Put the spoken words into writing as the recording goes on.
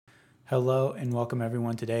Hello and welcome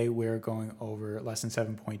everyone. Today we're going over lesson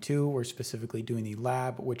 7.2. We're specifically doing the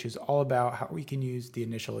lab, which is all about how we can use the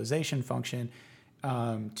initialization function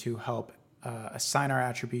to help assign our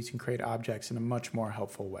attributes and create objects in a much more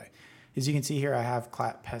helpful way. As you can see here, I have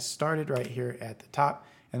pets started right here at the top,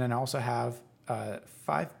 and then I also have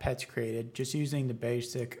 5 pets created just using the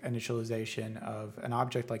basic initialization of an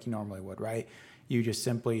object like you normally would, right? You just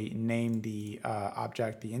simply name the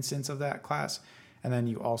object, the instance of that class, and then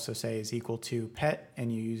you also say is equal to pet,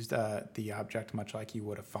 and you use the object much like you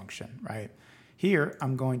would a function, right? Here,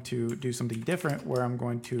 I'm going to do something different where I'm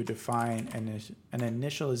going to define an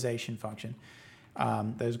initialization function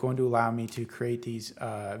that is going to allow me to create these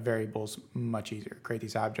variables much easier, create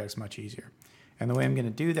these objects much easier. And the way I'm going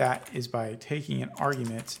to do that is by taking an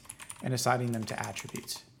argument and assigning them to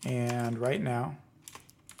attributes. And right now,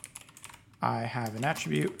 I have an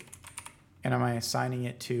attribute, and I'm assigning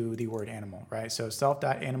it to the word animal, right? So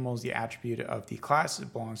self.animal is the attribute of the class.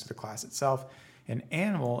 It belongs to the class itself. And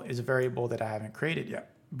animal is a variable that I haven't created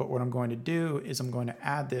yet. But what I'm going to do is I'm going to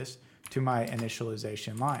add this to my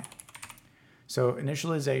initialization line. So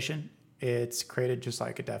initialization, it's created just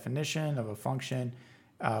like a definition of a function.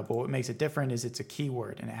 But what makes it different is it's a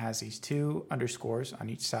keyword, and it has these 2 underscores on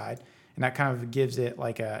each side. And that kind of gives it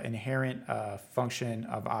like an inherent function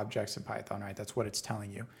of objects in Python, right? That's what it's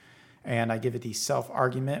telling you. And I give it the self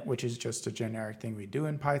argument, which is just a generic thing we do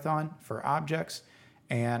in Python for objects.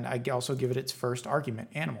 And I also give it its first argument,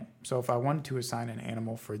 animal. So if I wanted to assign an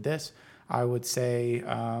animal for this, I would say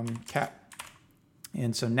cat.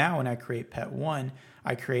 And so now when I create pet1,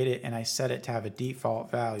 I create it and I set it to have a default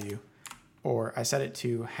value, or I set it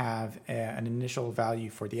to have an initial value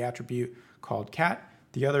for the attribute called cat.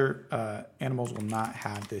 The other animals will not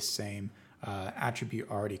have this same attribute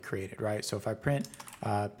already created, right? So if I print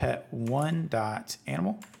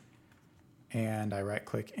pet1.animal and I right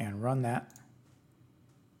click and run that,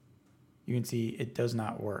 you can see it does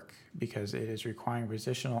not work because it is requiring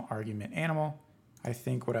positional argument animal. I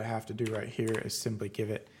think what I have to do right here is simply give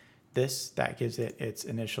it this. That gives it its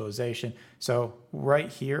initialization. So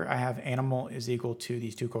right here, I have animal is equal to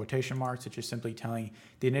these 2 quotation marks, which is simply telling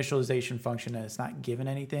the initialization function that it's not given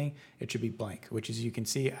anything. It should be blank, which as you can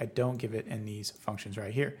see, I don't give it in these functions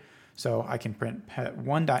right here. So I can print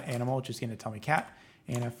pet1.animal, which is going to tell me cat.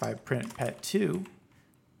 And if I print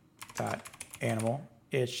pet2.animal,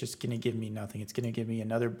 it's just going to give me nothing. It's going to give me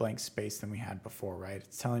another blank space than we had before, right?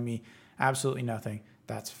 It's telling me absolutely nothing.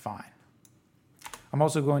 That's fine. I'm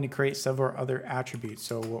also going to create several other attributes.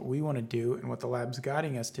 So what we want to do and what the lab's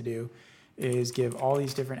guiding us to do is give all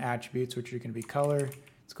these different attributes, which are going to be color,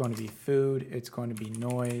 it's going to be food, it's going to be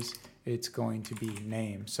noise, it's going to be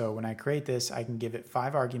name. So when I create this, I can give it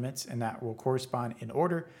 5 arguments, and that will correspond in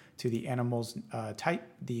order to the animal's type,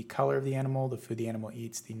 the color of the animal, the food the animal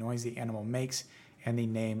eats, the noise the animal makes, and the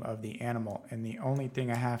name of the animal. And the only thing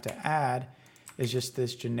I have to add is just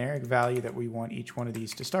this generic value that we want each one of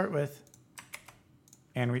these to start with.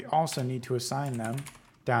 And we also need to assign them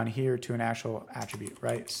down here to an actual attribute,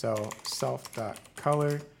 right? So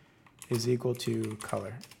self.color is equal to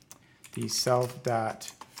color. The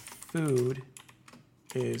self.food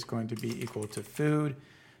is going to be equal to food.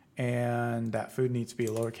 And that food needs to be a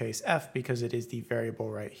lowercase f because it is the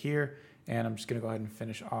variable right here. And I'm just going to go ahead and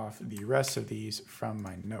finish off the rest of these from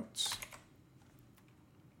my notes.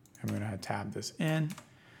 I'm going to tab this in.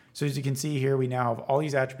 So as you can see here, we now have all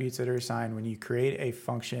these attributes that are assigned when you create a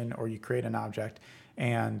function or you create an object,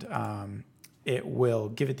 and it will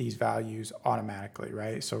give it these values automatically,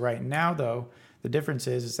 right? So right now, though, the difference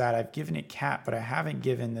is that I've given it cat, but I haven't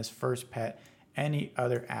given this first pet any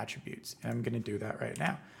other attributes, and I'm going to do that right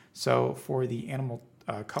now. So for the animal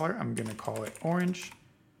color, I'm going to call it orange.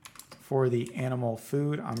 For the animal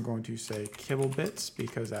food, I'm going to say kibble bits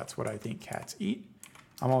because that's what I think cats eat.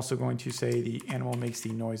 I'm also going to say the animal makes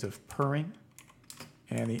the noise of purring,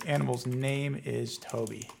 and the animal's name is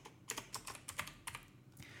Toby.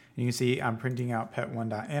 And you can see I'm printing out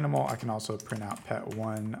pet1.animal. I can also print out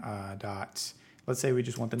pet1. Let's say we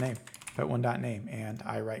just want the name, pet1.name, and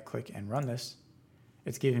I right click and run this.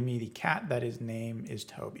 It's giving me the cat that his name is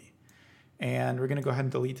Toby. And we're going to go ahead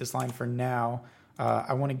and delete this line for now.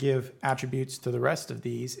 I want to give attributes to the rest of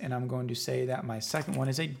these, and I'm going to say that my second one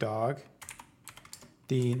is a dog.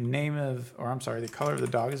 The color of the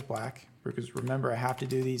dog is black, because remember, I have to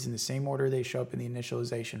do these in the same order they show up in the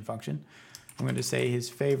initialization function. I'm going to say his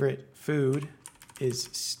favorite food is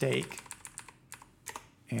steak,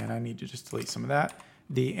 and I need to just delete some of that.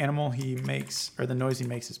 The animal he makes, or the noise he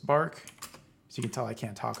makes, is bark. So you can tell I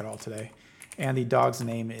can't talk at all today. And the dog's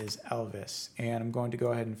name is Elvis. And I'm going to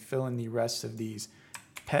go ahead and fill in the rest of these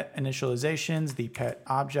pet initializations, the pet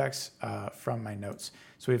objects from my notes.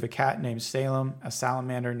 So we have a cat named Salem, a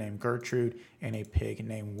salamander named Gertrude, and a pig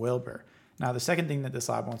named Wilbur. Now, the second thing that this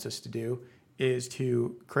lab wants us to do is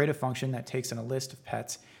to create a function that takes in a list of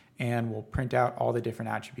pets and will print out all the different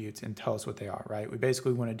attributes and tell us what they are, right? We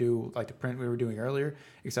basically want to do like the print we were doing earlier,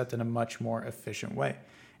 except in a much more efficient way.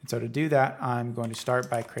 And so to do that, I'm going to start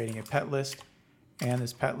by creating a pet list. And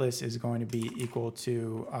this pet list is going to be equal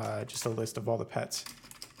to just a list of all the pets.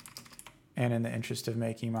 And in the interest of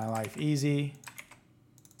making my life easy,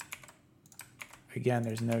 again,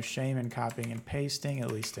 there's no shame in copying and pasting, at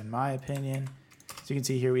least in my opinion. So you can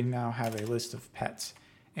see here we now have a list of pets.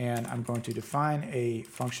 And I'm going to define a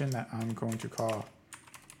function that I'm going to call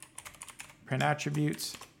print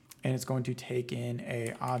attributes. And it's going to take in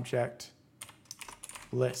a object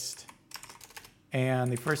list.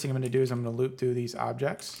 And the first thing I'm going to do is I'm going to loop through these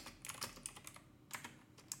objects.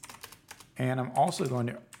 And I'm also going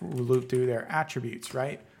to loop through their attributes,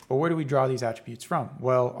 right? But where do we draw these attributes from?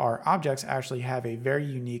 Well, our objects actually have a very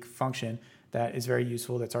unique function that is very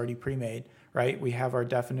useful that's already pre-made, right? We have our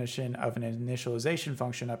definition of an initialization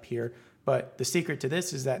function up here, but the secret to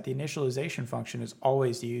this is that the initialization function is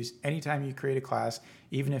always used anytime you create a class,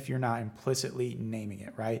 even if you're not implicitly naming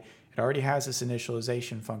it, right? It already has this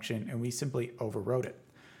initialization function and we simply overrode it.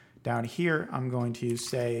 Down here, I'm going to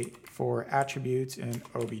say for attributes in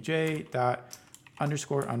obj dot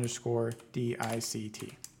underscore underscore dict.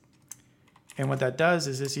 And what that does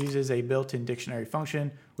is this uses a built-in dictionary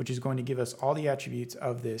function, which is going to give us all the attributes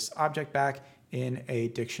of this object back in a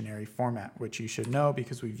dictionary format, which you should know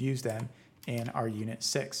because we've used them in our unit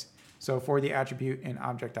 6. So for the attribute in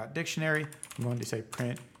object.dictionary, I'm going to say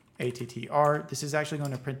print attr. This is actually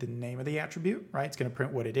going to print the name of the attribute, right? It's going to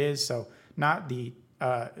print what it is. So not the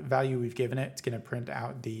value we've given it. It's going to print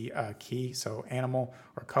out the key. So animal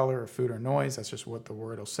or color or food or noise. That's just what the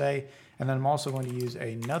word will say. And then I'm also going to use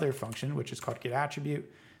another function, which is called Git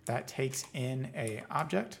Attribute, that takes in a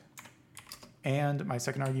object. And my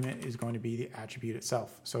second argument is going to be the attribute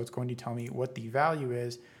itself. So it's going to tell me what the value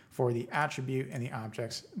is for the attribute and the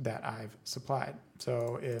objects that I've supplied.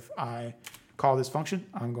 So if I call this function,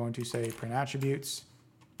 I'm going to say print attributes.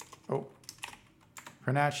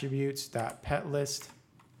 Print attributes dot pet list,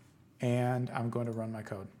 and I'm going to run my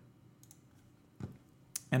code.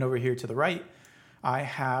 And over here to the right, I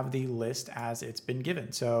have the list as it's been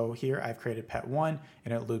given. So here I've created pet 1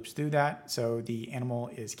 and it loops through that. So the animal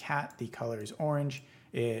is cat, the color is orange,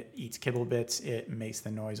 it eats kibble bits, it makes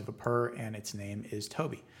the noise of a purr, and its name is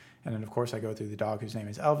Toby. And then of course I go through the dog whose name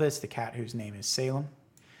is Elvis, the cat whose name is Salem,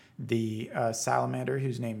 the salamander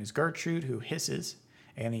whose name is Gertrude, who hisses,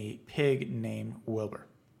 and the pig named Wilbur.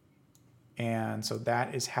 And so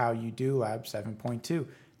that is how you do Lab 7.2.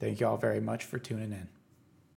 Thank you all very much for tuning in.